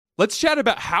Let's chat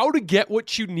about how to get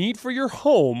what you need for your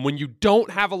home when you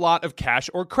don't have a lot of cash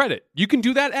or credit. You can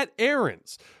do that at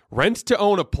Aaron's.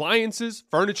 Rent-to-own appliances,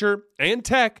 furniture, and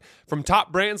tech from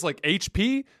top brands like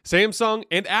HP, Samsung,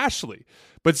 and Ashley.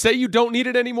 But say you don't need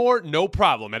it anymore, no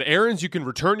problem. At Aaron's, you can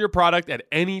return your product at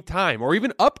any time or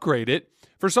even upgrade it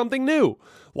for something new.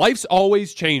 Life's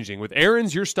always changing. With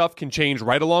Aaron's, your stuff can change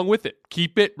right along with it.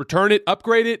 Keep it, return it,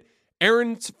 upgrade it.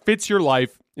 Aaron's fits your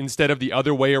life instead of the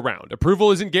other way around. Approval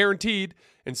isn't guaranteed,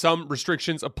 and some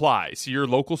restrictions apply. See your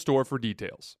local store for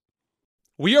details.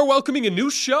 We are welcoming a new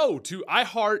show to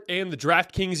iHeart and the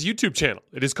DraftKings YouTube channel.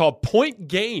 It is called Point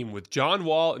Game with John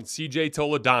Wall and CJ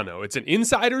Toledano. It's an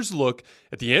insider's look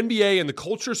at the NBA and the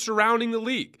culture surrounding the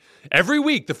league. Every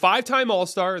week, the five-time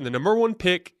All-Star and the number one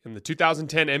pick in the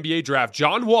 2010 NBA Draft,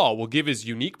 John Wall, will give his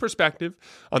unique perspective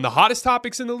on the hottest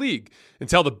topics in the league and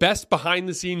tell the best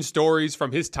behind-the-scenes stories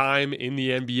from his time in the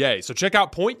NBA. So check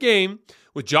out Point Game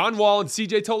with John Wall and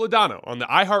CJ Toledano on the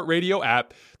iHeartRadio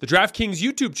app, the DraftKings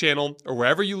YouTube channel, or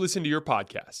wherever you listen to your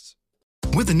podcasts.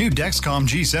 With the new Dexcom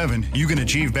G7, you can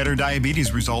achieve better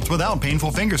diabetes results without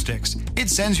painful finger sticks. It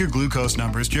sends your glucose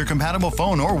numbers to your compatible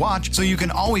phone or watch so you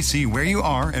can always see where you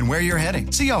are and where you're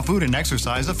heading. See how food and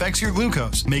exercise affects your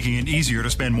glucose, making it easier to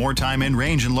spend more time in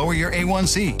range and lower your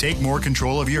A1C. Take more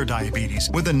control of your diabetes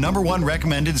with the #1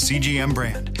 recommended CGM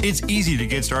brand. It's easy to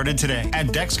get started today at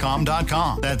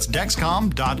Dexcom.com. That's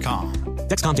Dexcom.com.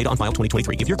 Dexcom data on file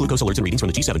 2023. If your glucose alerts and readings from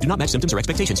the G7 do not match symptoms or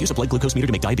expectations, use a blood glucose meter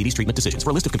to make diabetes treatment decisions.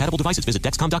 For a list of compatible devices, visit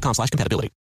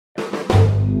Dexcom.com/compatibility.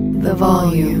 The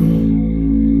volume.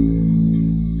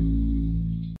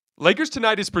 Lakers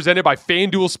Tonight is presented by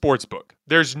FanDuel Sportsbook.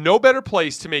 There's no better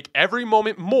place to make every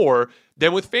moment more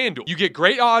than with FanDuel. You get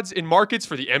great odds in markets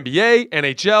for the NBA,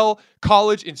 NHL,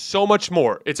 college, and so much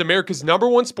more. It's America's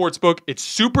 #1 sportsbook. It's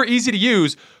super easy to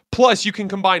use. Plus, you can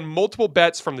combine multiple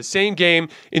bets from the same game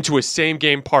into a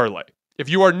same-game parlay. If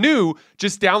you are new,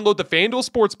 just download the FanDuel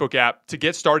Sportsbook app to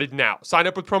get started now. Sign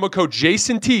up with promo code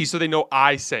JASONT so they know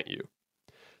I sent you.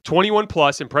 21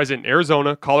 plus and present in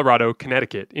Arizona, Colorado,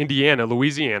 Connecticut, Indiana,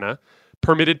 Louisiana,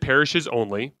 permitted parishes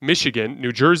only, Michigan,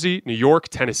 New Jersey, New York,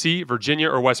 Tennessee, Virginia,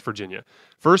 or West Virginia.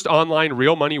 First online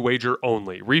real money wager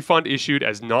only. Refund issued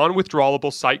as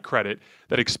non-withdrawable site credit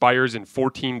that expires in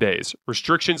 14 days.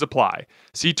 Restrictions apply.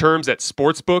 See terms at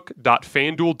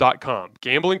sportsbook.fanduel.com.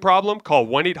 Gambling problem? Call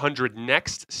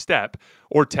 1-800-NEXT-STEP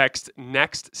or text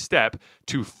NEXT STEP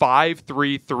to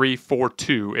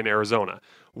 53342 in Arizona.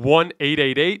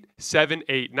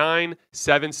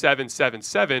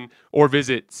 1-888-789-7777 or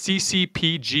visit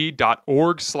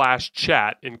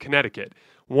ccpg.org/chat in Connecticut.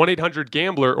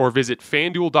 1-800-GAMBLER or visit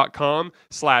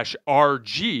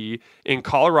fanduel.com/RG in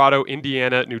Colorado,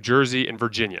 Indiana, New Jersey, and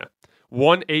Virginia.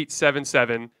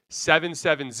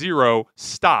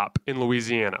 1-877-770-STOP in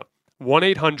Louisiana.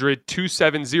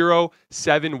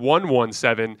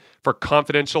 1-800-270-7117 for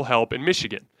confidential help in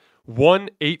Michigan.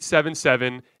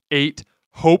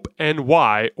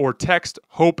 1-877-8-HOPE-NY or text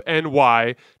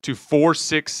HOPE-NY to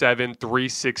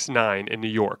 467-369 in New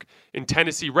York. In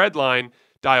Tennessee Redline,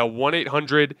 dial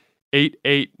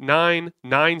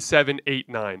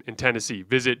 1-800-889-9789 in Tennessee.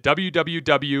 Visit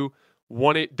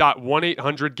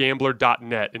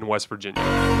www.1800gambler.net in West Virginia.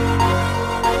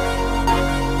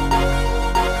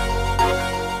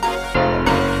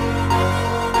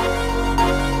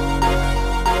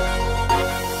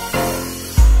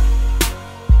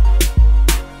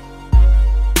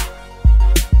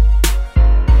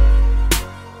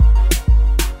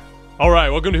 All right,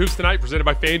 welcome to Hoops Tonight, presented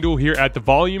by FanDuel here at The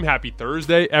Volume. Happy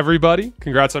Thursday, everybody.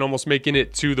 Congrats on almost making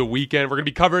it to the weekend. We're going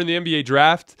to be covering the NBA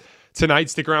draft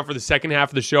tonight. Stick around for the second half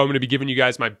of the show. I'm going to be giving you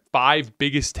guys my 5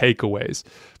 biggest takeaways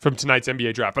from tonight's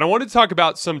NBA draft. But I wanted to talk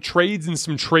about some trades and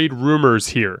some trade rumors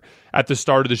here at the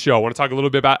start of the show. I want to talk a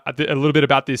little bit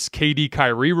about this KD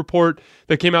Kyrie report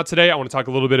that came out today. I want to talk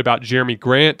a little bit about Jeremy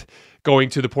Grant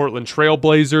going to the Portland Trail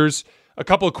Blazers. A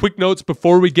couple of quick notes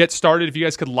before we get started. If you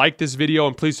guys could like this video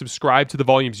and please subscribe to the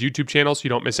Volume's YouTube channel so you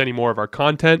don't miss any more of our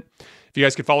content. If you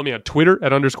guys could follow me on Twitter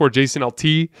at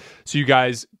 _JasonLT so you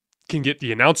guys can get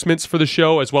the announcements for the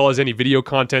show as well as any video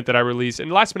content that I release.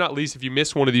 And last but not least, if you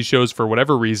miss one of these shows for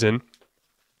whatever reason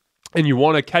and you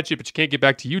want to catch it but you can't get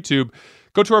back to YouTube,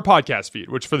 go to our podcast feed,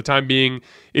 which for the time being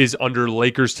is under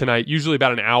Lakers Tonight. Usually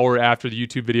about an hour after the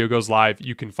YouTube video goes live,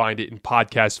 you can find it in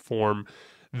podcast form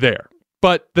there.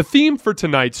 But the theme for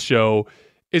tonight's show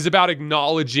is about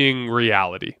acknowledging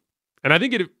reality. And I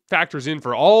think it factors in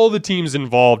for all the teams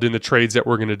involved in the trades that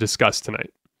we're going to discuss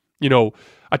tonight. You know,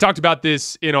 I talked about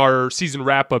this in our season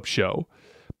wrap-up show,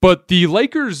 but the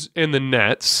Lakers and the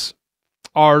Nets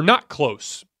are not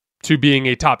close to being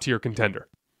a top-tier contender.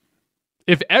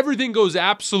 If everything goes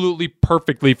absolutely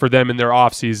perfectly for them in their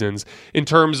off seasons in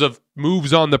terms of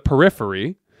moves on the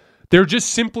periphery, they're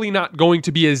just simply not going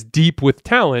to be as deep with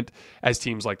talent as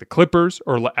teams like the Clippers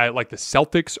or like the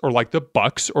Celtics or like the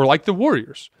Bucks or like the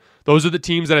Warriors. Those are the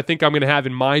teams that I think I'm going to have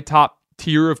in my top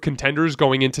tier of contenders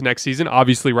going into next season.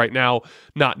 Obviously, right now,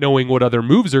 not knowing what other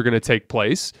moves are going to take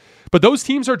place. But those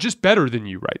teams are just better than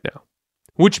you right now,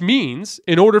 which means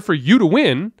in order for you to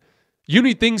win, you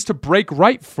need things to break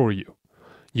right for you.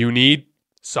 You need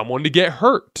someone to get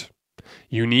hurt.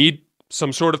 You need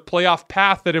some sort of playoff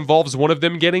path that involves one of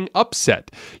them getting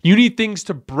upset. You need things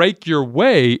to break your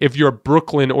way if you're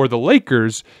Brooklyn or the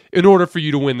Lakers in order for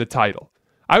you to win the title.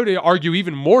 I would argue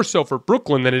even more so for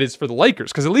Brooklyn than it is for the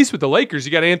Lakers, because at least with the Lakers,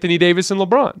 you got Anthony Davis and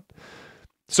LeBron.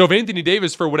 So if Anthony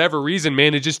Davis, for whatever reason,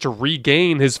 manages to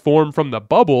regain his form from the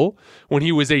bubble when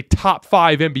he was a top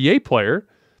 5 NBA player,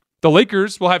 the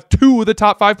Lakers will have 2 of the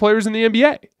top 5 players in the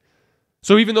NBA.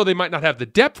 So even though they might not have the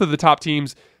depth of the top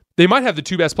teams, they might have the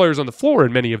 2 best players on the floor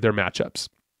in many of their matchups.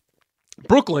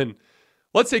 Brooklyn,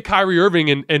 let's say Kyrie Irving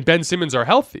and Ben Simmons are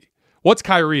healthy. What's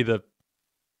Kyrie, the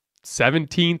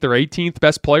 17th or 18th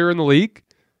best player in the league?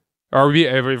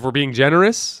 If we're being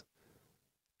generous?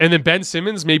 And then Ben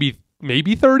Simmons, maybe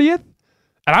 30th?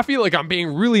 And I feel like I'm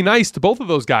being really nice to both of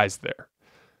those guys there.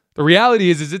 The reality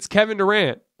is it's Kevin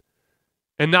Durant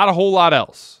and not a whole lot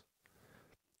else.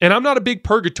 And I'm not a big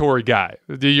purgatory guy.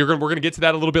 We're going to get to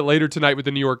that a little bit later tonight with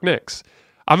the New York Knicks.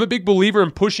 I'm a big believer in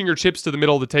pushing your chips to the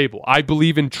middle of the table. I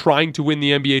believe in trying to win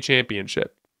the NBA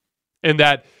championship. And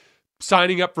that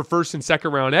signing up for first and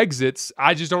second round exits,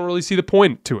 I just don't really see the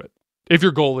point to it if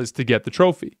your goal is to get the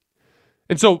trophy.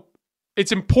 And so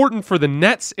it's important for the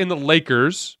Nets and the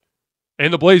Lakers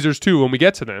and the Blazers too, when we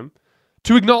get to them,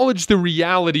 to acknowledge the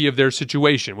reality of their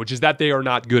situation, which is that they are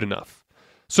not good enough.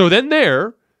 So then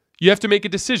you have to make a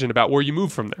decision about where you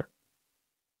move from there.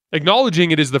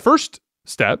 Acknowledging it is the first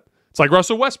step. It's like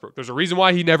Russell Westbrook. There's a reason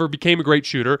why he never became a great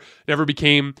shooter, never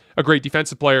became a great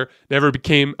defensive player, never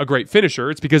became a great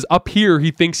finisher. It's because up here he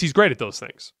thinks he's great at those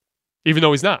things, even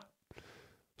though he's not.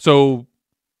 So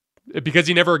because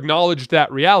he never acknowledged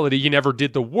that reality, he never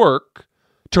did the work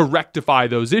to rectify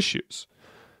those issues.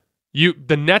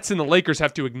 The Nets and the Lakers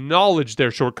have to acknowledge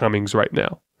their shortcomings right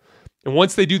now. And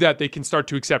once they do that, they can start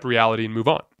to accept reality and move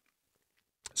on.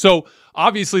 So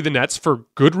obviously the Nets, for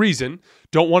good reason,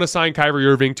 don't want to sign Kyrie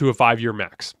Irving to a 5-year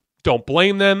max. Don't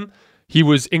blame them. He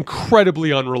was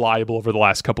incredibly unreliable over the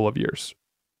last couple of years.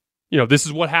 This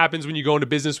is what happens when you go into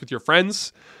business with your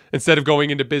friends. Instead of going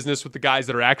into business with the guys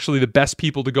that are actually the best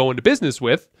people to go into business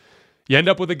with, you end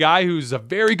up with a guy who's a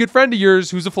very good friend of yours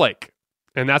who's a flake.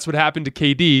 And that's what happened to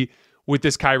KD with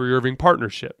this Kyrie Irving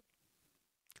partnership.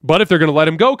 But if they're going to let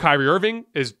him go, Kyrie Irving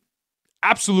is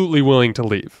absolutely willing to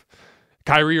leave.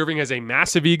 Kyrie Irving has a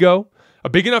massive ego, a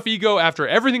big enough ego after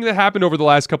everything that happened over the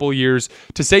last couple of years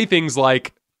to say things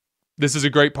like, this is a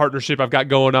great partnership I've got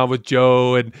going on with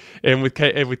Joe and with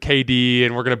KD,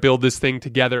 and we're going to build this thing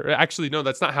together. Actually, no,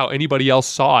 that's not how anybody else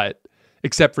saw it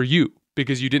except for you,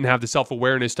 because you didn't have the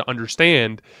self-awareness to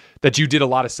understand that you did a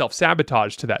lot of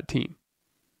self-sabotage to that team.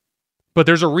 But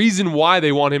there's a reason why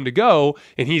they want him to go,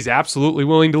 and he's absolutely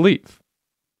willing to leave.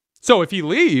 So if he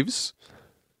leaves,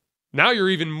 now you're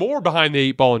even more behind the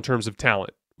 8 ball in terms of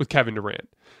talent with Kevin Durant.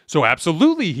 So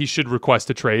absolutely he should request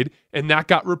a trade, and that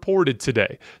got reported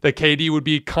today, that KD would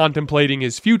be contemplating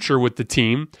his future with the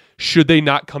team should they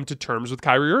not come to terms with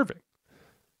Kyrie Irving.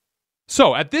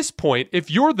 So at this point, if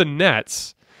you're the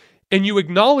Nets and you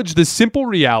acknowledge the simple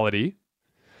reality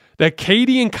that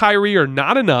KD and Kyrie are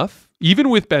not enough, even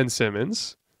with Ben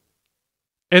Simmons,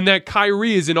 and that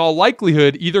Kyrie is in all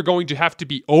likelihood either going to have to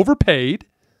be overpaid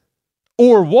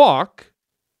or walk,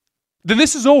 then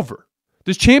this is over.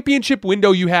 This championship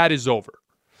window you had is over.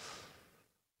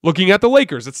 Looking at the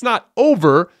Lakers, it's not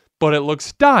over, but it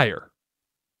looks dire.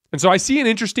 And so I see an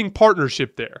interesting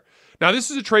partnership there. Now,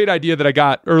 this is a trade idea that I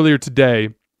got earlier today,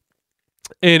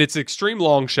 and it's an extreme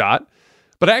long shot,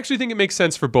 but I actually think it makes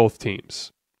sense for both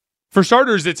teams. For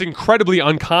starters, it's incredibly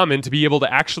uncommon to be able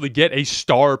to actually get a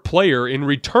star player in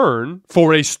return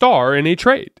for a star in a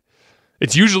trade.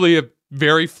 It's usually a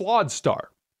very flawed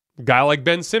star. A guy like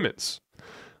Ben Simmons,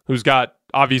 who's got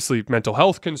obviously mental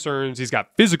health concerns, he's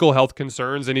got physical health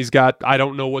concerns, and he's got I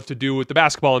don't know what to do with the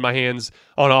basketball in my hands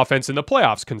on offense in the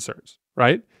playoffs concerns,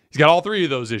 right? He's got all 3 of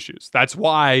those issues. That's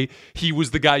why he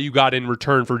was the guy you got in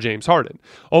return for James Harden.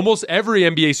 Almost every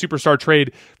NBA superstar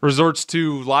trade resorts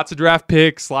to lots of draft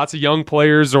picks, lots of young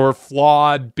players, or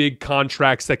flawed big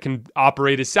contracts that can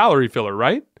operate as salary filler,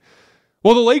 right?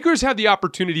 Well, the Lakers have the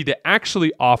opportunity to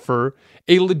actually offer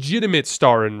a legitimate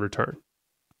star in return.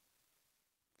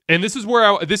 And this is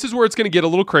where it's going to get a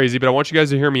little crazy, but I want you guys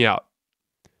to hear me out.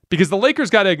 Because the Lakers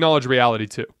got to acknowledge reality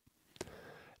too.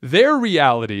 Their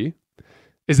reality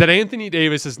is that Anthony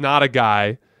Davis is not a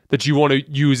guy that you want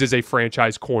to use as a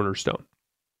franchise cornerstone.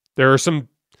 There are some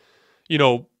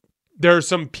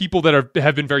people that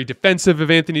have been very defensive of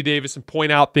Anthony Davis and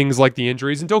point out things like the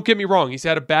injuries. And don't get me wrong, he's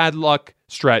had a bad luck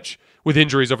stretch with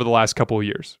injuries over the last couple of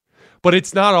years. But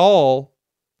it's not all,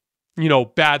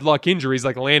 bad luck injuries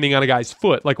like landing on a guy's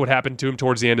foot, like what happened to him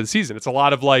towards the end of the season. It's a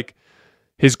lot of like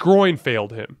his groin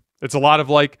failed him. It's a lot of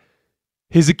like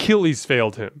his Achilles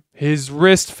failed him. His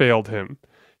wrist failed him.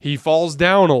 He falls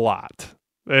down a lot.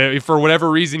 For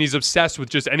whatever reason, he's obsessed with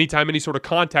just anytime any sort of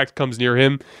contact comes near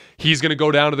him, he's going to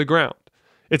go down to the ground.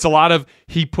 It's a lot of,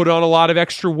 he put on a lot of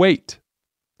extra weight.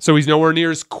 So he's nowhere near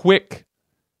as quick.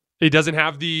 He doesn't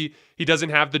have the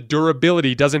durability.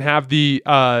 He doesn't have the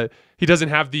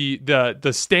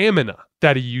stamina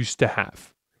that he used to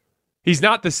have. He's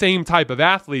not the same type of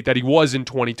athlete that he was in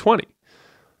 2020.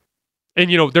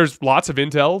 And there's lots of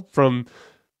intel from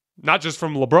not just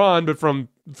from LeBron, but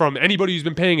from anybody who's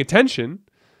been paying attention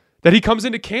that he comes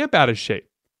into camp out of shape.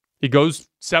 He goes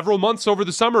several months over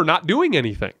the summer not doing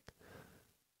anything.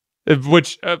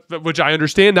 Which I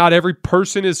understand, not every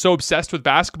person is so obsessed with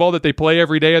basketball that they play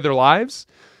every day of their lives,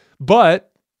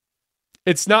 but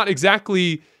it's not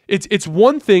exactly, it's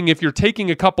one thing if you're taking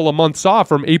a couple of months off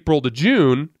from April to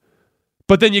June,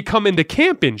 but then you come into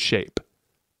camp in shape.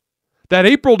 That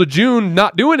April to June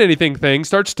not doing anything thing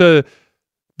starts to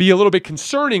be a little bit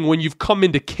concerning when you've come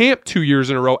into camp 2 years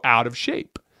in a row out of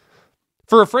shape.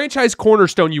 For a franchise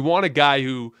cornerstone, you want a guy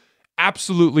who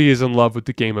absolutely is in love with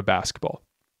the game of basketball,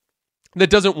 that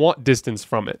doesn't want distance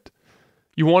from it.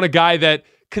 You want a guy that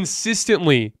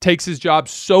consistently takes his job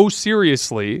so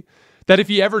seriously that if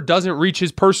he ever doesn't reach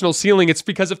his personal ceiling, it's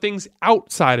because of things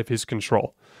outside of his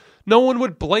control. No one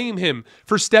would blame him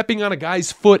for stepping on a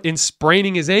guy's foot and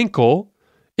spraining his ankle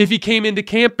if he came into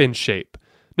camp in shape.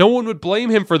 No one would blame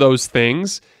him for those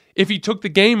things if he took the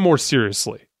game more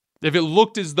seriously, if it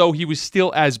looked as though he was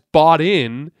still as bought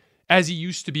in as he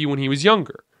used to be when he was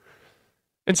younger.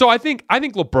 And so I think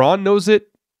LeBron knows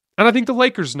it, and I think the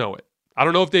Lakers know it. I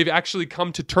don't know if they've actually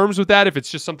come to terms with that, if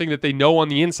it's just something that they know on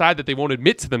the inside that they won't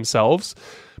admit to themselves.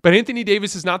 But Anthony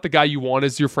Davis is not the guy you want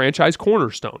as your franchise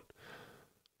cornerstone.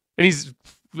 And he's,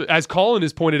 as Colin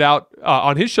has pointed out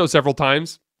on his show several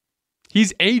times,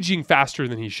 he's aging faster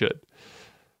than he should.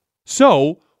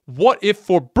 So what if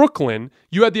for Brooklyn,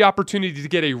 you had the opportunity to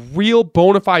get a real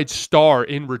bona fide star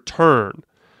in return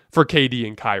for KD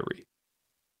and Kyrie?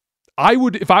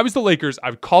 If I was the Lakers, I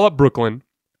would call up Brooklyn.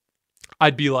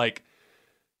 I'd be like,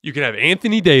 you can have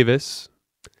Anthony Davis.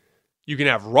 You can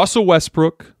have Russell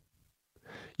Westbrook.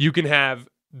 You can have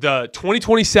the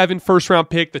 2027 first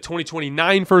round pick, the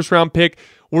 2029 first round pick.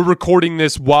 We're recording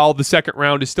this while the second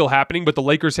round is still happening, but the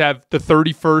Lakers have the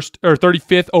 31st or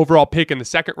 35th overall pick in the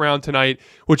second round tonight,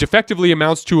 which effectively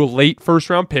amounts to a late first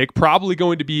round pick, probably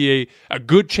going to be a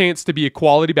good chance to be a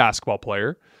quality basketball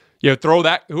player. Throw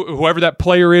that, whoever that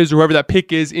player is, whoever that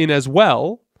pick is, in as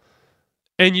well.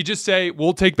 And you just say,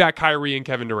 we'll take back Kyrie and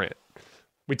Kevin Durant.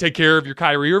 We take care of your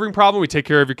Kyrie Irving problem. We take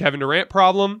care of your Kevin Durant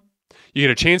problem. You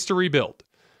get a chance to rebuild.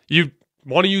 You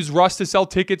want to use Russ to sell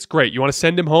tickets? Great. You want to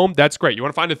send him home? That's great. You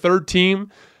want to find a third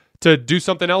team to do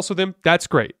something else with him? That's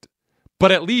great.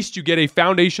 But at least you get a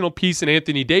foundational piece in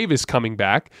Anthony Davis coming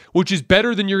back, which is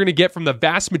better than you're going to get from the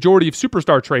vast majority of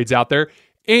superstar trades out there.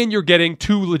 And you're getting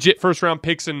 2 legit first-round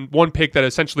picks and 1 pick that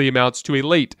essentially amounts to a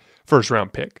late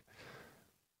first-round pick.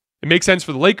 It makes sense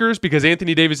for the Lakers because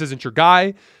Anthony Davis isn't your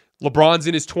guy. LeBron's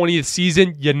in his 20th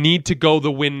season. You need to go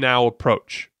the win-now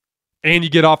approach. And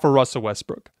you get off of Russell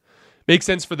Westbrook. Makes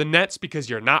sense for the Nets because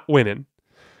you're not winning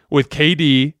with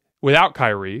KD without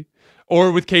Kyrie,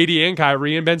 or with KD and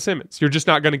Kyrie and Ben Simmons. You're just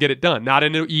not going to get it done. Not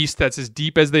in the East that's as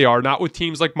deep as they are. Not with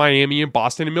teams like Miami and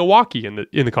Boston and Milwaukee in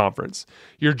the conference.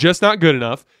 You're just not good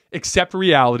enough. Accept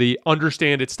reality.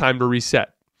 Understand it's time to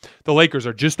reset. The Lakers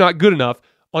are just not good enough.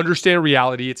 Understand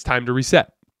reality. It's time to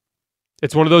reset.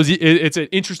 It's one of those. It's an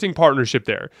interesting partnership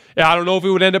there. I don't know if it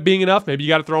would end up being enough. Maybe you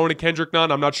got to throw in a Kendrick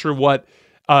Nunn. I'm not sure what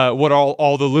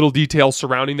all the little details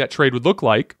surrounding that trade would look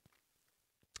like.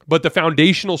 But the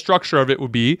foundational structure of it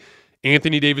would be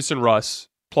Anthony Davis and Russ,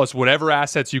 plus whatever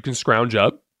assets you can scrounge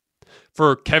up.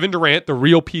 For Kevin Durant, the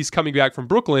real piece coming back from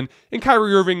Brooklyn, and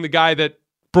Kyrie Irving, the guy that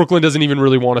Brooklyn doesn't even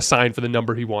really want to sign for the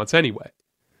number he wants anyway.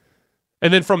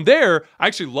 And then from there, I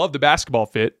actually love the basketball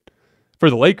fit for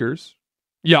the Lakers.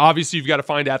 Yeah, obviously you've got to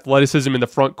find athleticism in the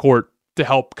front court to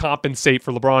help compensate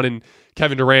for LeBron and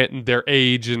Kevin Durant and their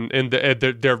age and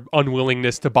their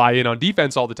unwillingness to buy in on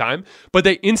defense all the time. But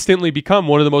they instantly become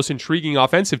one of the most intriguing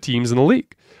offensive teams in the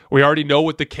league. We already know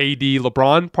what the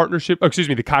KD-LeBron partnership,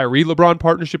 the Kyrie-LeBron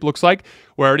partnership looks like.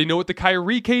 We already know what the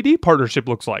Kyrie-KD partnership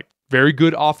looks like. Very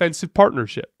good offensive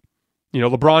partnership.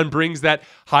 LeBron brings that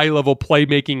high-level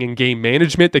playmaking and game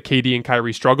management that KD and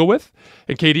Kyrie struggle with.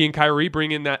 And KD and Kyrie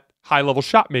bring in that high-level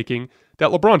shot making that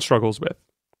LeBron struggles with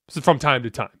from time to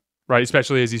time, right?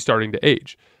 Especially as he's starting to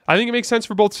age. I think it makes sense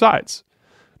for both sides.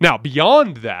 Now,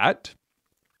 beyond that,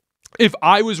 if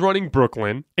I was running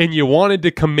Brooklyn and you wanted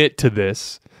to commit to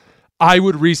this, I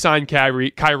would re-sign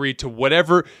Kyrie to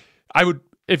whatever.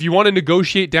 If you want to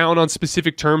negotiate down on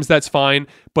specific terms, that's fine,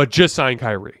 but just sign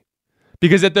Kyrie.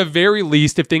 Because at the very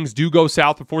least, if things do go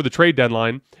south before the trade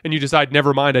deadline and you decide,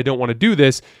 never mind, I don't want to do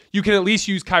this, you can at least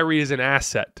use Kyrie as an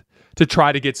asset to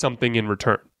try to get something in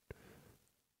return.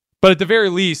 But at the very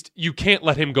least, you can't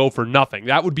let him go for nothing.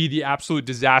 That would be the absolute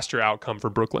disaster outcome for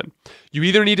Brooklyn. You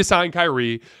either need to sign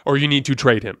Kyrie or you need to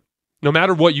trade him. No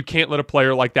matter what, you can't let a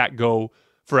player like that go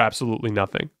for absolutely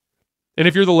nothing. And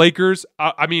if you're the Lakers,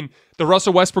 the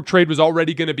Russell Westbrook trade was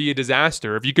already going to be a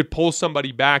disaster. If you could pull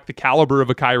somebody back the caliber of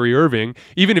a Kyrie Irving,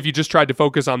 even if you just tried to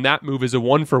focus on that move as a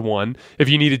 1-for-1, if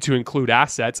you needed to include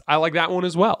assets, I like that one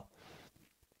as well.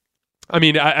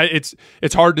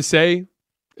 It's hard to say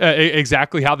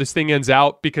exactly how this thing ends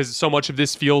out because so much of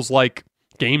this feels like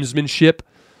gamesmanship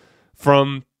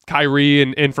from Kyrie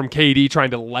and from KD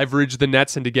trying to leverage the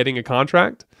Nets into getting a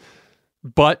contract.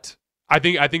 But I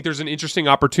think there's an interesting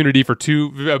opportunity for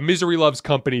a misery loves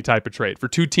company type of trade for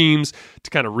two teams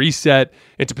to kind of reset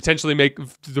and to potentially make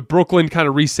the Brooklyn kind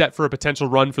of reset for a potential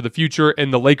run for the future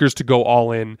and the Lakers to go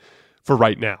all in for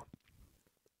right now.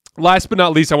 Last but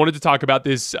not least, I wanted to talk about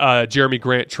this Jeremy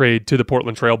Grant trade to the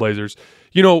Portland Trailblazers.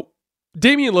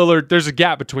 Damian Lillard, there's a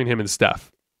gap between him and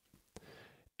Steph.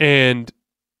 And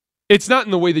it's not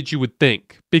in the way that you would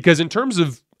think because in terms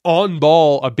of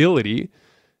on-ball ability,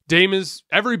 Dame is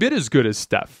every bit as good as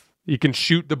Steph. He can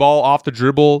shoot the ball off the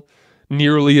dribble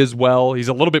nearly as well. He's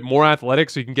a little bit more athletic,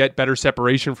 so he can get better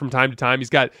separation from time to time. He's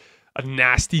got a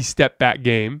nasty step-back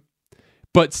game.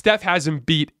 But Steph has him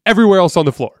beat everywhere else on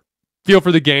the floor. Feel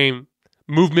for the game,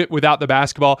 movement without the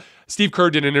basketball. Steve Kerr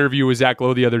did an interview with Zach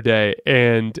Lowe the other day,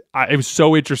 and it was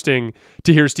so interesting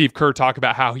to hear Steve Kerr talk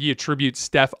about how he attributes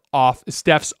Steph's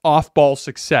off-ball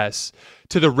success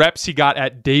to the reps he got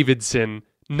at Davidson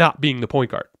not being the point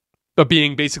guard, but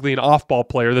being basically an off-ball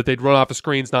player that they'd run off of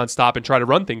screens nonstop and try to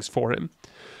run things for him.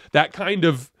 That kind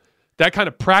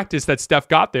of practice that Steph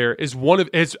got there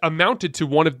has amounted to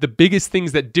one of the biggest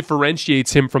things that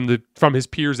differentiates him from his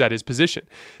peers at his position.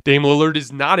 Dame Lillard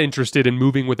is not interested in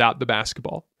moving without the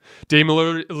basketball. Dame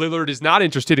Lillard is not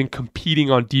interested in competing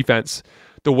on defense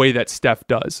the way that Steph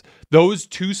does. Those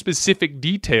two specific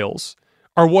details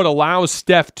are what allows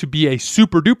Steph to be a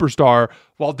super duper star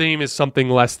while Dame is something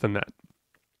less than that.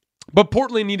 But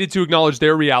Portland needed to acknowledge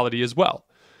their reality as well.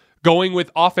 Going with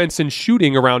offense and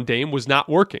shooting around Dame was not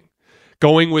working.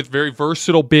 Going with very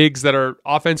versatile bigs that are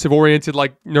offensive oriented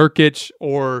like Nurkic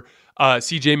or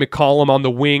CJ McCollum on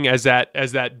the wing as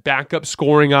that backup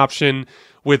scoring option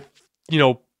with,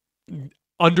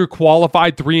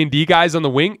 underqualified 3-and-D guys on the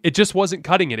wing, it just wasn't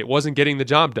cutting it. It wasn't getting the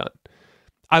job done.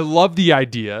 I love the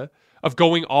idea of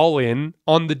going all in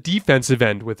on the defensive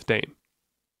end with Dame.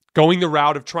 Going the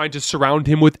route of trying to surround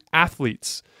him with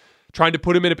athletes. Trying to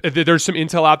put him there's some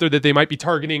intel out there that they might be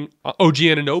targeting OG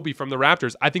Anunoby from the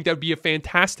Raptors. I think that would be a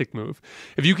fantastic move.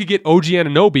 If you could get OG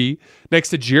Anunoby next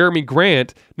to Jeremy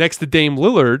Grant, next to Dame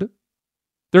Lillard,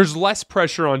 there's less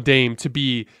pressure on Dame to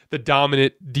be the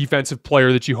dominant defensive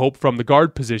player that you hope from the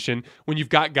guard position when you've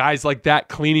got guys like that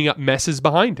cleaning up messes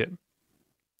behind him.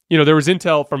 There was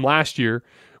intel from last year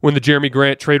when the Jeremy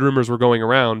Grant trade rumors were going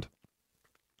around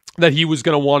that he was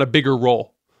going to want a bigger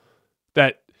role,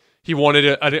 that he wanted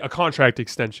a contract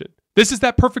extension. This is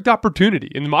that perfect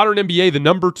opportunity. In the modern NBA, the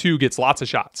number 2 gets lots of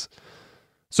shots.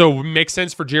 So it makes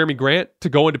sense for Jeremy Grant to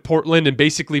go into Portland and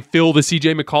basically fill the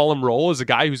CJ McCollum role as a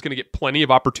guy who's going to get plenty of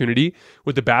opportunity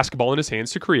with the basketball in his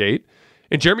hands to create.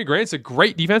 And Jeremy Grant's a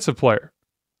great defensive player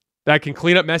that can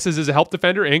clean up messes as a help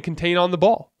defender and contain on the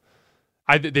ball.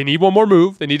 They need one more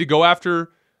move. They need to go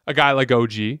after a guy like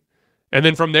OG. And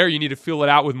then from there, you need to fill it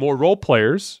out with more role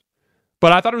players.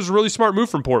 But I thought it was a really smart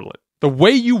move from Portland. The way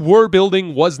you were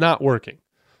building was not working.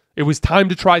 It was time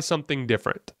to try something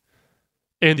different.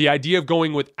 And the idea of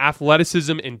going with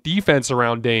athleticism and defense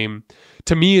around Dame,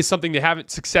 to me, is something they haven't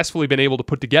successfully been able to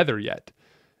put together yet.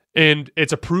 And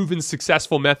it's a proven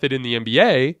successful method in the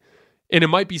NBA. And it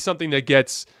might be something that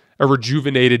gets a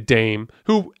rejuvenated Dame,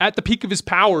 who at the peak of his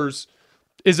powers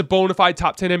is a bona fide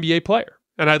top 10 NBA player.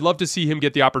 And I'd love to see him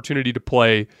get the opportunity to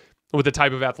play with the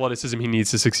type of athleticism he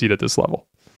needs to succeed at this level.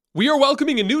 We are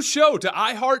welcoming a new show to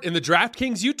iHeart and the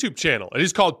DraftKings YouTube channel. It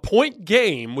is called Point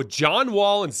Game with John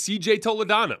Wall and CJ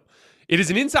Toledano. It is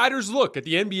an insider's look at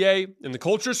the NBA and the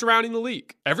culture surrounding the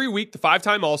league. Every week, the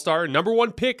five-time All-Star and number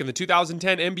one pick in the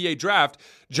 2010 NBA Draft,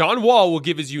 John Wall will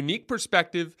give his unique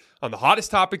perspective on the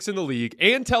hottest topics in the league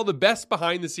and tell the best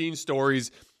behind-the-scenes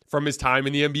stories from his time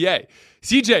in the NBA.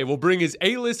 CJ will bring his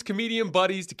A-list comedian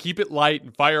buddies to keep it light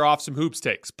and fire off some hoops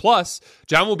takes. Plus,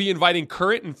 John will be inviting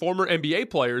current and former NBA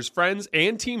players, friends,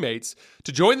 and teammates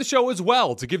to join the show as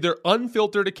well to give their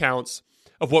unfiltered accounts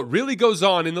of what really goes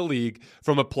on in the league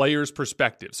from a player's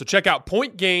perspective. So check out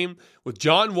Point Game with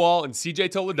John Wall and CJ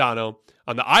Toledano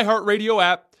on the iHeartRadio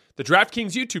app, the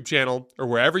DraftKings YouTube channel, or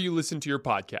wherever you listen to your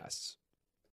podcasts.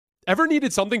 Ever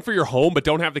needed something for your home but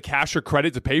don't have the cash or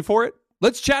credit to pay for it?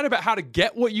 Let's chat about how to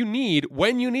get what you need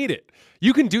when you need it.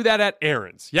 You can do that at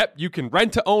Aaron's. Yep, you can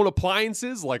rent-to-own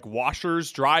appliances like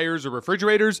washers, dryers, or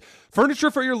refrigerators,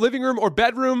 furniture for your living room or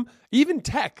bedroom, even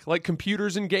tech like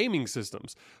computers and gaming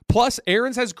systems. Plus,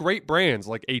 Aaron's has great brands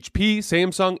like HP,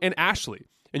 Samsung, and Ashley.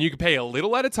 And you can pay a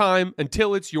little at a time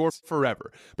until it's yours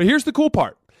forever. But here's the cool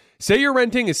part. Say you're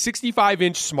renting a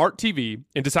 65-inch smart TV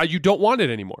and decide you don't want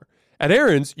it anymore. At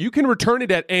Aaron's, you can return it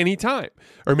at any time.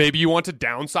 Or maybe you want to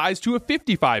downsize to a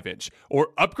 55-inch or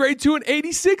upgrade to an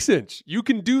 86-inch. You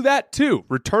can do that too.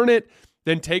 Return it,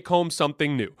 then take home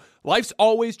something new. Life's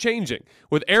always changing.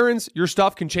 With Aaron's, your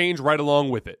stuff can change right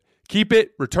along with it. Keep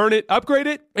it, return it, upgrade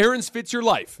it. Aaron's fits your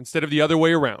life instead of the other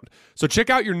way around. So check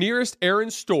out your nearest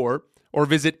Aaron's store or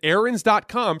visit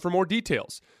aarons.com for more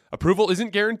details. Approval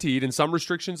isn't guaranteed and some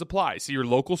restrictions apply. See your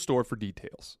local store for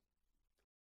details.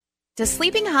 Does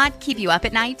sleeping hot keep you up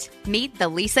at night? Meet the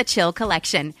Lisa Chill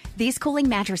Collection. These cooling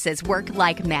mattresses work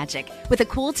like magic with a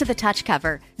cool-to-the-touch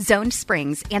cover, zoned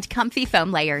springs, and comfy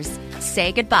foam layers.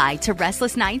 Say goodbye to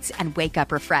restless nights and wake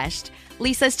up refreshed.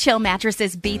 Lisa's Chill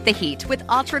mattresses beat the heat with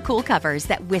ultra-cool covers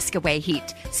that whisk away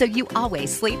heat, so you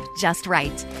always sleep just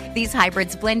right. These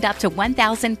hybrids blend up to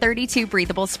 1,032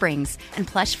 breathable springs and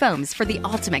plush foams for the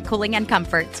ultimate cooling and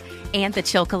comfort. And the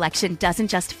Chill Collection doesn't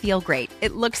just feel great,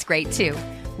 it looks great too,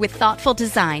 with thoughtful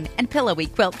design and pillowy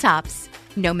quilt tops.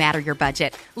 No matter your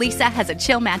budget, Lisa has a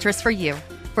Chill mattress for you.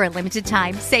 For a limited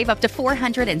time, save up to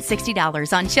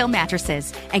 $460 on Chill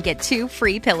mattresses and get 2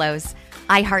 free pillows.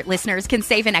 iHeart listeners can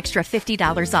save an extra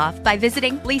 $50 off by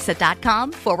visiting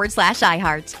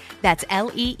lisa.com/iHeart. That's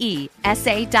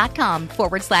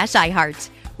LEESA.com/iHeart.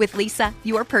 With Lisa,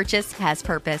 your purchase has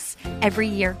purpose. Every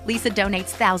year, Lisa donates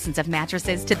thousands of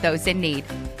mattresses to those in need.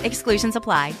 Exclusions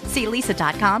apply. See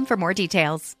lisa.com for more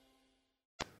details.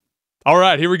 All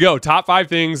right, here we go. Top 5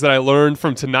 things that I learned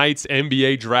from tonight's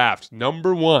NBA draft.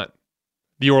 Number 1,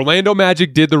 the Orlando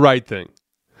Magic did the right thing.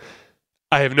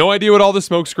 I have no idea what all the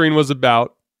smokescreen was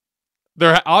about.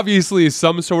 There obviously is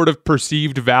some sort of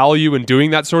perceived value in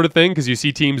doing that sort of thing because you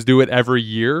see teams do it every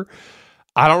year.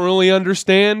 I don't really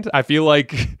understand. I feel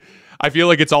like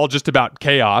it's all just about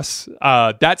chaos.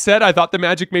 That said, I thought the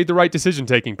Magic made the right decision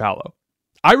taking Paolo.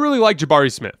 I really like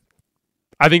Jabari Smith.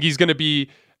 I think he's going to be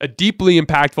a deeply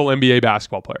impactful NBA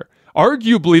basketball player.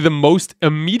 Arguably the most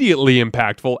immediately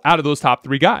impactful out of those top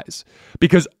 3 guys.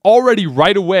 Because already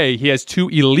right away, he has 2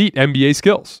 elite NBA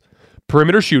skills.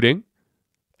 Perimeter shooting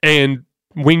and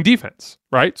wing defense,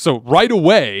 right? So right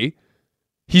away,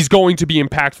 he's going to be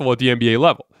impactful at the NBA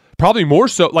level. Probably more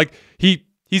so, like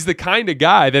he's the kind of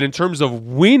guy that in terms of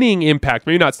winning impact,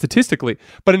 maybe not statistically,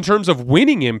 but in terms of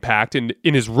winning impact in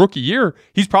his rookie year,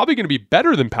 he's probably going to be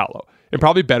better than Paolo and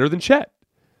probably better than Chet.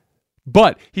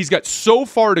 But he's got so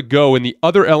far to go in the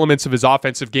other elements of his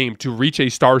offensive game to reach a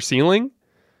star ceiling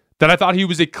that I thought he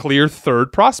was a clear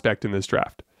 3rd prospect in this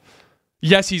draft.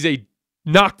 Yes, he's a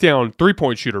knockdown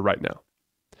 3-point shooter right now,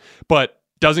 but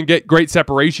doesn't get great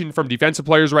separation from defensive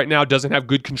players right now, doesn't have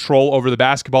good control over the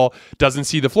basketball, doesn't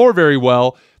see the floor very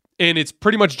well, and it's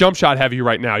pretty much jump shot heavy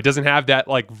right now. He doesn't have that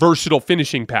like versatile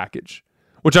finishing package,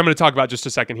 which I'm going to talk about just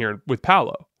a second here with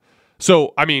Paolo.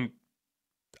 So, I mean,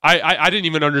 I didn't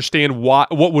even understand what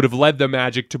would have led the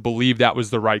Magic to believe that was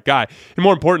the right guy. And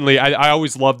more importantly, I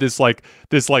always love this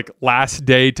last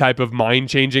day type of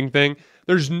mind-changing thing.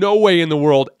 There's no way in the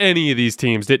world any of these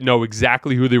teams didn't know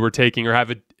exactly who they were taking or have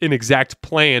an exact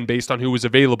plan based on who was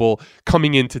available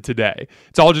coming into today.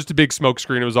 It's all just a big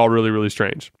smokescreen. It was all really, really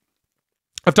strange.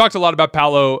 I've talked a lot about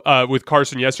Paolo with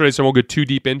Carson yesterday, so I won't go too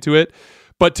deep into it.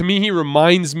 But to me, he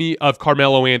reminds me of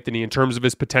Carmelo Anthony in terms of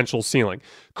his potential ceiling.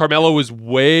 Carmelo was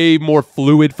way more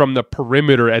fluid from the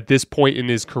perimeter at this point in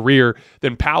his career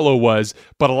than Paolo was.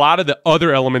 But a lot of the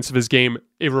other elements of his game,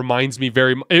 it reminds me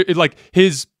very like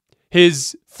his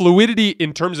fluidity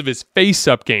in terms of his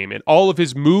face-up game and all of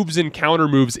his moves and counter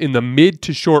moves in the mid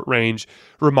to short range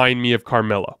remind me of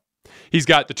Carmelo. He's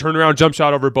got the turnaround jump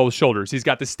shot over both shoulders. He's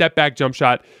got the step back jump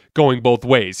shot going both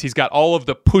ways. He's got all of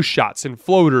the push shots and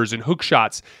floaters and hook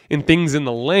shots and things in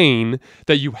the lane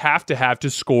that you have to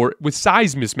score with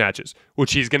size mismatches,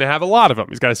 which he's going to have a lot of them.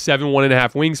 He's got a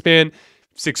 7'1.5" wingspan,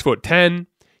 6'10".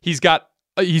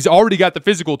 He's already got the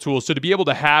physical tools. So to be able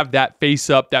to have that face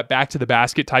up, that back to the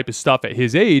basket type of stuff at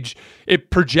his age,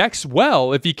 it projects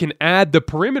well if he can add the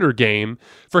perimeter game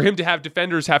for him to have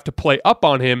defenders have to play up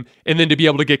on him and then to be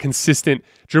able to get consistent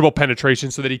dribble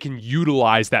penetration so that he can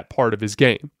utilize that part of his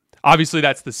game. Obviously,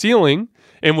 that's the ceiling.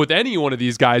 And with any one of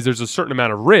these guys, there's a certain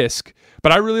amount of risk.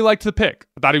 But I really liked the pick.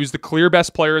 I thought he was the clear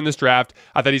best player in this draft.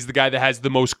 I thought he's the guy that has the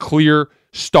most clear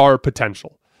star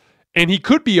potential. And he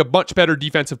could be a much better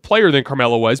defensive player than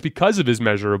Carmelo was because of his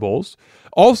measurables.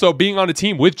 Also, being on a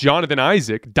team with Jonathan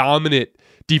Isaac, dominant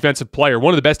defensive player,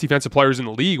 one of the best defensive players in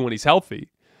the league when he's healthy.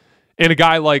 And a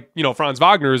guy like, Franz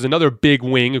Wagner is another big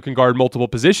wing who can guard multiple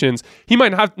positions. He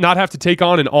might not have to take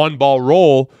on an on-ball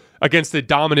role against a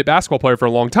dominant basketball player for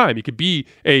a long time. He could be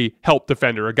a help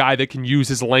defender, a guy that can use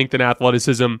his length and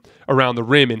athleticism around the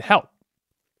rim and help.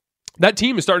 That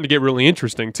team is starting to get really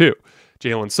interesting too.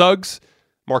 Jalen Suggs,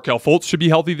 Markelle Fultz should be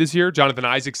healthy this year. Jonathan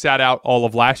Isaac sat out all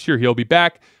of last year. He'll be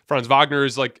back. Franz Wagner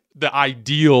is like the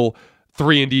ideal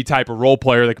 3-and-D type of role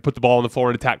player that could put the ball on the floor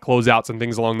and attack closeouts and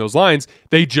things along those lines.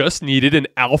 They just needed an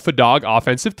alpha dog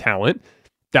offensive talent.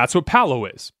 That's what Paolo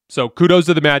is. So kudos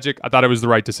to the Magic. I thought it was the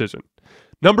right decision.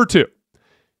 Number 2,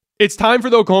 it's time for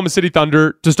the Oklahoma City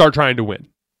Thunder to start trying to win.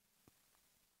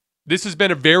 This has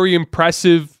been a very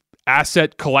impressive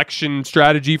asset collection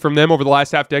strategy from them over the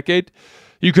last half decade.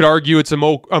 You could argue it's a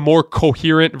more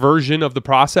coherent version of the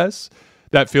process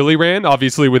that Philly ran,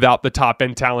 obviously without the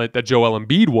top-end talent that Joel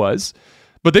Embiid was.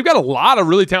 But they've got a lot of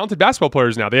really talented basketball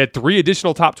players now. They had 3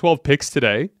 additional top 12 picks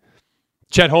today.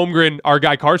 Chet Holmgren, our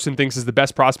guy Carson, thinks is the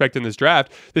best prospect in this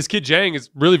draft. This kid Jang is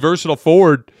really versatile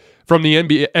forward from the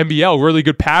NBL, really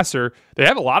good passer. They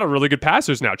have a lot of really good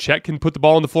passers now. Chet can put the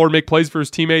ball on the floor and make plays for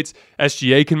his teammates.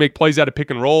 SGA can make plays out of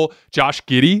pick and roll. Josh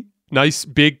Giddey, nice,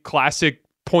 big, classic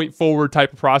point forward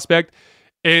type of prospect.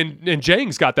 And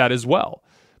Jang's got that as well.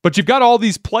 But you've got all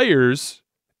these players.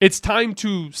 It's time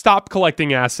to stop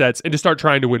collecting assets and to start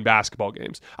trying to win basketball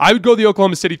games. I would go the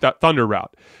Oklahoma City Thunder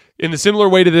route in the similar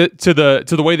way to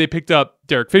the way they picked up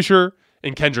Derek Fisher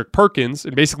and Kendrick Perkins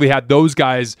and basically had those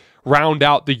guys round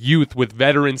out the youth with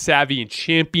veteran savvy and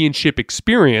championship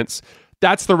experience.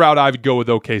 That's the route I would go with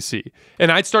OKC.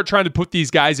 And I'd start trying to put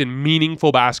these guys in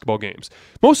meaningful basketball games.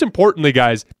 Most importantly,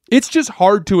 guys, it's just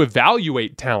hard to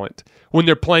evaluate talent when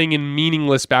they're playing in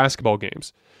meaningless basketball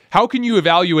games. How can you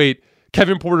evaluate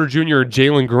Kevin Porter Jr. and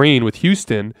Jalen Green with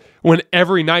Houston when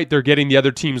every night they're getting the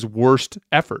other team's worst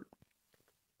effort?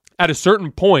 At a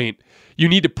certain point, you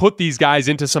need to put these guys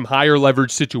into some higher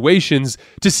leverage situations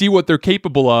to see what they're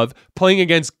capable of playing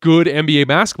against good NBA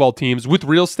basketball teams with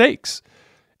real stakes.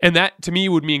 And that, to me,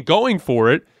 would mean going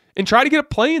for it and try to get a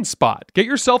play-in spot. Get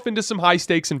yourself into some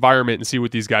high-stakes environment and see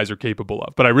what these guys are capable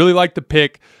of. But I really like the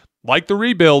pick, like the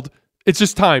rebuild. It's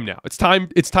just time now. It's time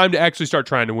to actually start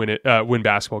trying to win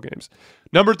basketball games.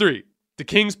 Number 3, the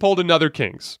Kings pulled another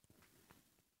Kings.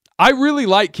 I really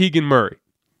like Keegan Murray.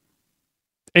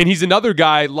 And he's another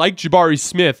guy like Jabari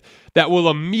Smith that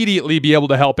will immediately be able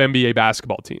to help NBA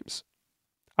basketball teams.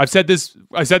 I said this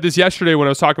yesterday when I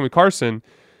was talking with Carson.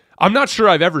 I'm not sure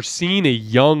I've ever seen a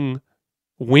young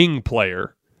wing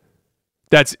player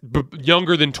that's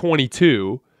younger than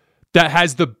 22 that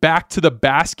has the back to the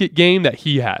basket game that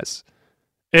he has.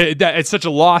 It's such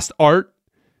a lost art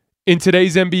in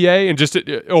today's NBA and just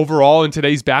overall in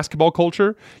today's basketball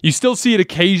culture. You still see it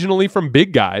occasionally from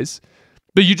big guys,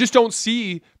 but you just don't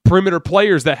see perimeter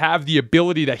players that have the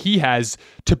ability that he has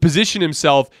to position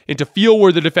himself and to feel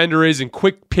where the defender is and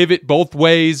quick pivot both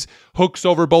ways, hooks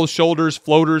over both shoulders,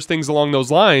 floaters, things along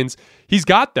those lines. He's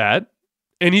got that,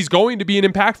 and he's going to be an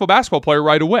impactful basketball player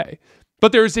right away.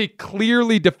 But there's a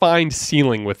clearly defined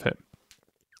ceiling with him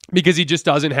because he just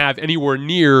doesn't have anywhere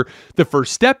near the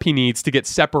first step he needs to get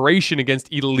separation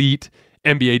against elite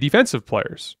NBA defensive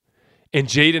players. And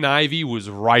Jaden Ivey was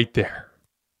right there.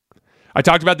 I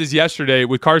talked about this yesterday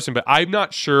with Carson, but I'm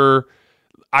not sure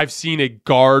I've seen a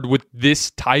guard with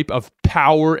this type of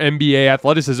power NBA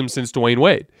athleticism since Dwayne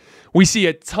Wade. We see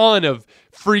a ton of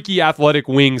freaky athletic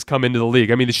wings come into the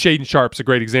league. I mean, the Shaden Sharp's a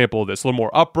great example of this. A little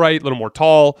more upright, a little more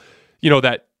tall,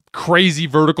 that crazy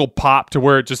vertical pop to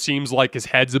where it just seems like his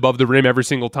head's above the rim every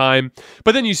single time.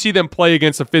 But then you see them play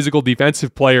against a physical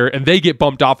defensive player and they get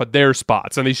bumped off at their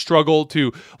spots and they struggle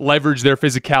to leverage their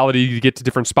physicality to get to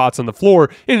different spots on the floor,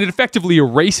 and it effectively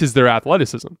erases their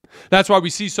athleticism. That's why we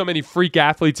see so many freak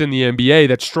athletes in the NBA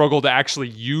that struggle to actually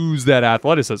use that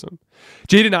athleticism.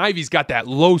 Jaden Ivey's got that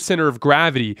low center of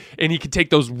gravity and he can take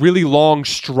those really long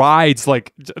strides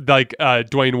like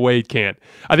Dwayne Wade can't.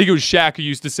 I think it was Shaq who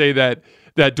used to say that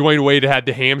Dwayne Wade had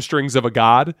the hamstrings of a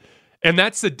god. And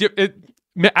that's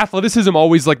athleticism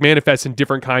always manifests in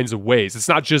different kinds of ways. It's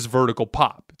not just vertical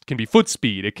pop. It can be foot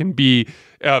speed. It can be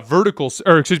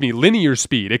linear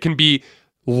speed. It can be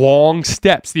long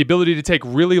steps. The ability to take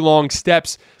really long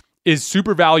steps is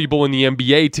super valuable in the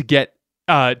NBA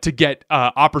to get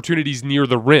opportunities near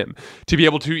the rim, to be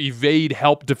able to evade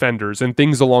help defenders and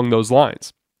things along those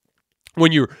lines.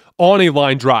 When you're on a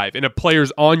line drive and a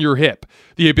player's on your hip,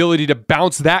 the ability to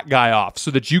bounce that guy off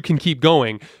so that you can keep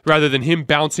going rather than him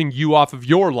bouncing you off of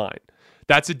your line.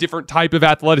 That's a different type of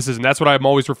athleticism. That's what I'm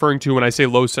always referring to when I say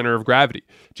low center of gravity.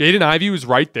 Jaden Ivey was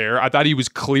right there. I thought he was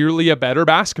clearly a better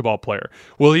basketball player.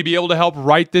 Will he be able to help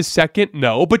right this second?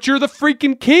 No, but you're the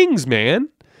freaking Kings, man.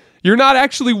 You're not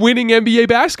actually winning NBA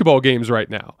basketball games right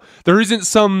now. There isn't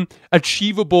some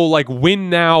achievable win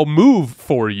now move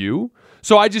for you.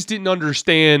 So I just didn't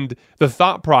understand the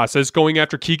thought process going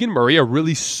after Keegan Murray, a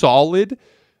really solid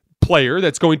player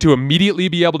that's going to immediately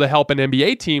be able to help an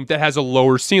NBA team that has a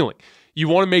lower ceiling. You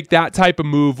want to make that type of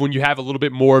move when you have a little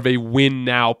bit more of a win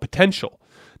now potential,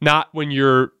 not when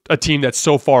you're a team that's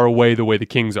so far away the way the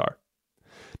Kings are.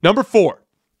 Number 4,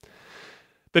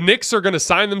 the Knicks are going to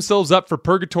sign themselves up for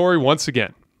purgatory once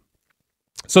again.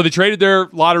 So they traded their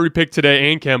lottery pick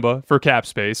today and Kemba for cap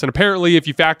space. And apparently, if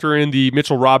you factor in the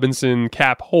Mitchell Robinson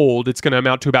cap hold, it's going to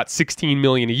amount to about $16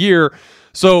 million a year.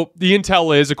 So the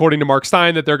intel is, according to Mark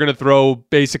Stein, that they're going to throw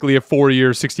basically a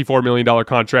 4-year, $64 million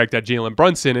contract at Jalen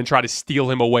Brunson and try to steal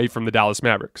him away from the Dallas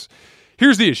Mavericks.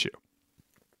 Here's the issue.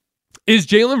 Is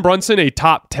Jalen Brunson a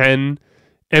top 10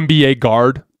 NBA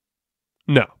guard?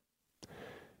 No.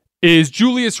 Is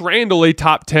Julius Randle a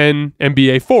top 10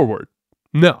 NBA forward?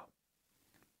 No.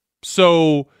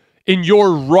 So in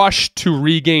your rush to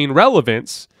regain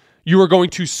relevance, you are going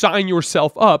to sign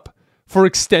yourself up for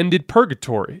extended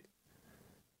purgatory.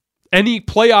 Any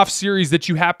playoff series that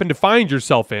you happen to find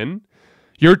yourself in,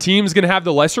 your team's going to have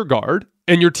the lesser guard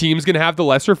and your team's going to have the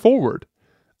lesser forward.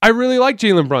 I really like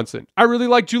Jalen Brunson. I really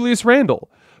like Julius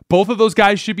Randle. Both of those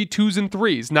guys should be 2s and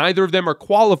 3s. Neither of them are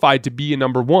qualified to be a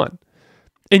number 1.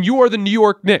 And you are the New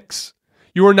York Knicks.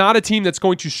 You are not a team that's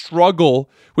going to struggle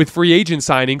with free agent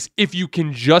signings if you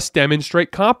can just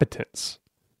demonstrate competence.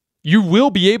 You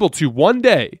will be able to one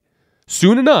day,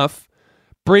 soon enough,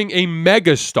 bring a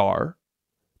megastar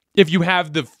if you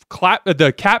have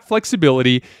the cap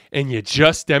flexibility and you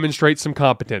just demonstrate some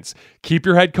competence. Keep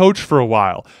your head coach for a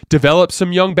while. Develop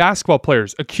some young basketball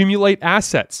players. Accumulate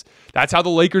assets. That's how the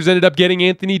Lakers ended up getting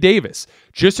Anthony Davis.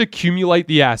 Just accumulate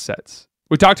the assets.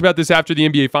 We talked about this after the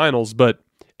NBA Finals, but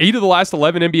 8 of the last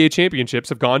 11 NBA championships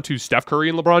have gone to Steph Curry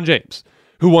and LeBron James.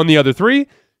 Who won the other 3?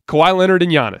 Kawhi Leonard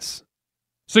and Giannis.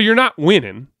 So you're not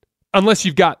winning unless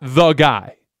you've got the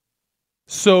guy.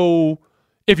 So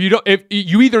if you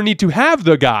either need to have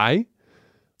the guy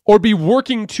or be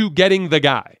working to getting the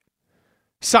guy.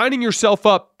 Signing yourself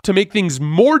up to make things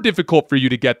more difficult for you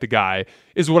to get the guy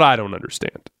is what I don't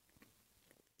understand.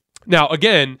 Now,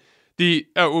 again,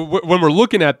 when we're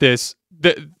looking at this,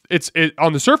 it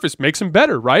on the surface makes him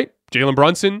better, right? Jalen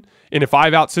Brunson in a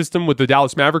 5-out system with the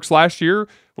Dallas Mavericks last year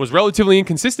was relatively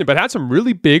inconsistent, but had some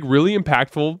really big, really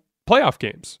impactful playoff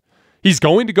games. He's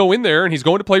going to go in there and he's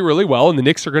going to play really well, and the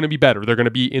Knicks are going to be better. They're going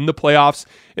to be in the playoffs,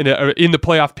 in the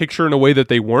playoff picture in a way that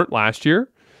they weren't last year.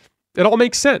 It all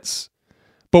makes sense.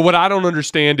 But what I don't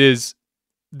understand is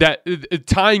that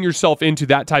tying yourself into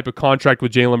that type of contract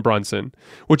with Jalen Brunson,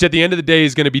 which at the end of the day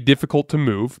is going to be difficult to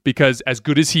move because as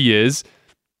good as he is,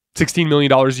 $16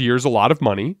 million a year is a lot of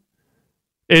money.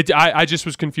 I just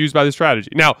was confused by the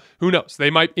strategy. Now, who knows? They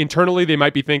might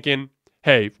be thinking,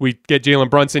 hey, we get Jalen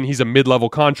Brunson. He's a mid-level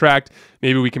contract.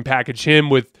 Maybe we can package him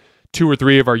with 2 or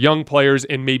 3 of our young players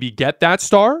and maybe get that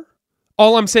star.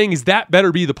 All I'm saying is that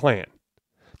better be the plan.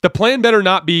 The plan better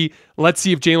not be, let's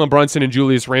see if Jalen Brunson and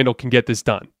Julius Randle can get this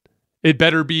done. It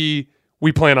better be,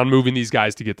 we plan on moving these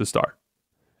guys to get the star.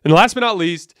 And last but not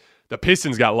least, the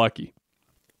Pistons got lucky.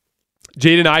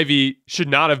 Jaden Ivey should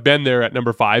not have been there at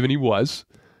number 5, and he was,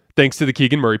 thanks to the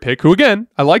Keegan Murray pick, who, again,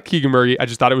 I like Keegan Murray. I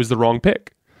just thought it was the wrong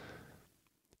pick.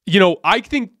 I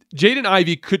think Jaden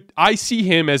Ivey I see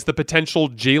him as the potential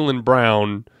Jaylen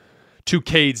Brown to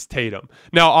Cade's Tatum.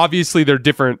 Now, obviously, they're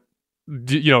different.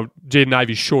 Jaden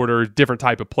Ivey's shorter, different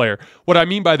type of player. What I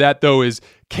mean by that, though, is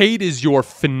Cade is your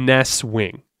finesse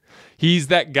wing. He's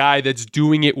that guy that's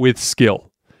doing it with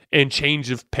skill and change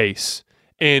of pace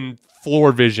and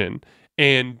floor vision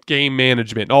and game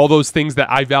management, all those things that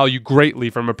I value greatly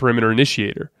from a perimeter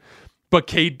initiator. But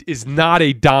Cade is not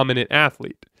a dominant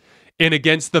athlete. And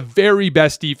against the very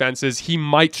best defenses, he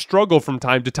might struggle from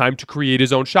time to time to create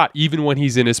his own shot, even when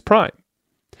he's in his prime.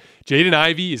 Jaden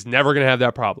Ivey is never going to have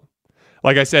that problem.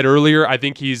 Like I said earlier, I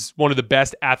think he's one of the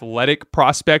best athletic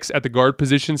prospects at the guard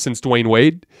position since Dwayne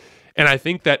Wade. And I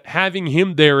think that having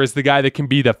him there is the guy that can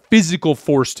be the physical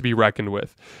force to be reckoned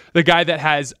with. The guy that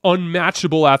has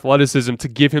unmatchable athleticism to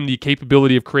give him the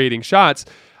capability of creating shots.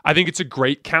 I think it's a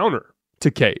great counter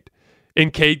to Cade.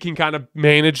 And Cade can kind of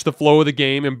manage the flow of the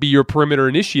game and be your perimeter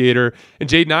initiator. And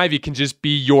Jaden Ivey can just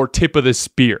be your tip of the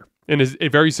spear in a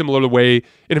very similar way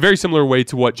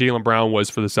to what Jaylen Brown was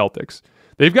for the Celtics.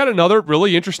 They've got another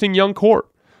really interesting young core.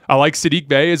 I like Sadiq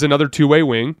Bey as another two-way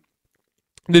wing.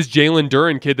 This Jalen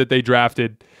Durant kid that they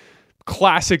drafted,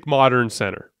 classic modern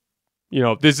center.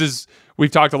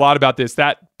 We've talked a lot about this.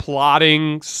 That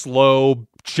plodding, slow,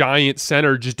 giant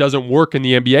center just doesn't work in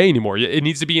the NBA anymore. It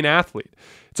needs to be an athlete.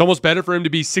 It's almost better for him to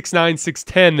be 6'9",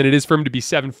 6'10" than it is for him to be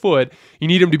 7 foot. You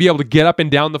need him to be able to get up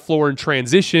and down the floor in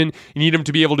transition. You need him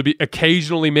to be able to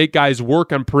occasionally make guys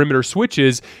work on perimeter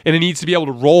switches, and it needs to be able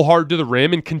to roll hard to the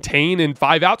rim and contain in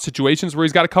 5-out situations where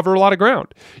he's got to cover a lot of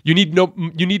ground. You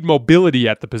need mobility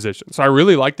at the position. So I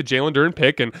really like the Jalen Durant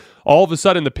pick, and all of a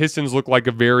sudden the Pistons look like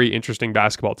a very interesting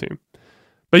basketball team.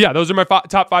 But yeah, those are my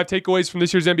top 5 takeaways from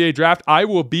this year's NBA draft. I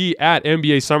will be at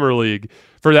NBA Summer League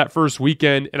for that first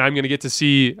weekend, and I'm going to get to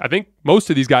see, I think, most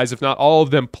of these guys, if not all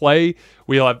of them, play.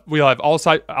 We'll have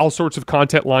all sorts of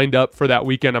content lined up for that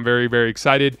weekend. I'm very, very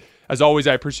excited. As always,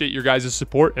 I appreciate your guys'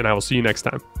 support, and I will see you next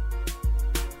time.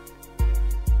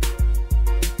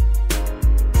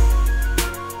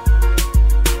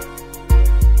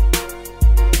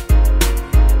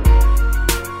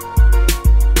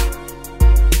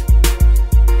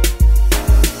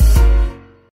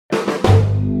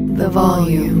 The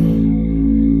volume.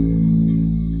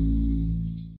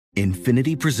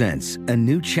 Infiniti presents a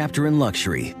new chapter in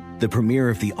luxury, the premiere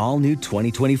of the all-new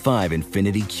 2025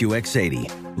 Infiniti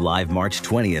QX80, live March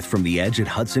 20th from the Edge at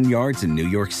Hudson Yards in New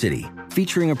York City,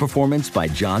 featuring a performance by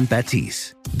John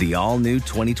Batiste. The all-new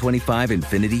 2025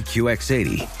 Infiniti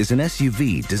QX80 is an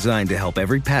SUV designed to help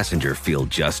every passenger feel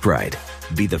just right.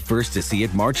 Be the first to see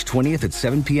it March 20th at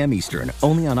 7 p.m. Eastern,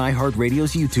 only on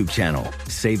iHeartRadio's YouTube channel.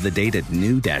 Save the date at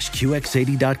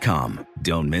new-QX80.com.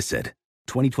 Don't miss it.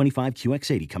 2025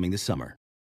 QX80 coming this summer.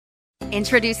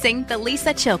 Introducing the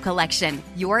Lisa Chill Collection,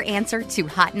 your answer to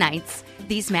hot nights.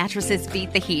 These mattresses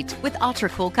beat the heat with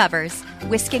ultra-cool covers,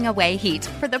 whisking away heat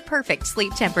for the perfect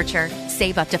sleep temperature.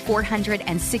 Save up to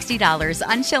 $460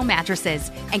 on Chill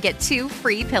mattresses and get 2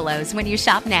 free pillows when you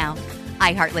shop now.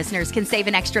 iHeart listeners can save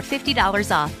an extra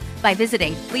 $50 off by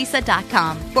visiting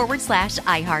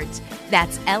lisa.com/iHeart.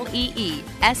 That's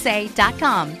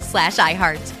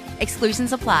LEESA.com/iHeart.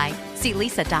 Exclusions apply. See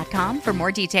lisa.com for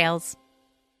more details.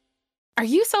 Are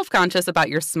you self-conscious about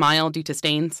your smile due to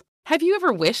stains? Have you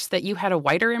ever wished that you had a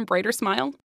whiter and brighter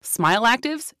smile? Smile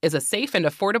Actives is a safe and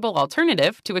affordable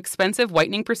alternative to expensive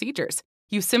whitening procedures.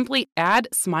 You simply add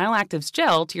Smile Actives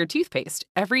gel to your toothpaste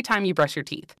every time you brush your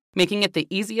teeth, making it the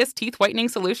easiest teeth whitening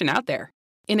solution out there.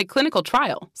 In a clinical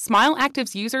trial, Smile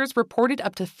Actives users reported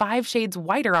up to 5 shades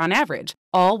whiter on average,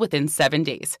 all within 7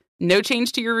 days. No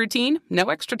change to your routine, no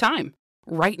extra time.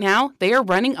 Right now, they are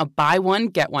running a buy one,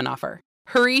 get one offer.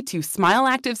 Hurry to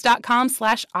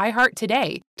smileactives.com/iHeart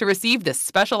today to receive this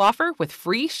special offer with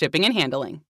free shipping and handling.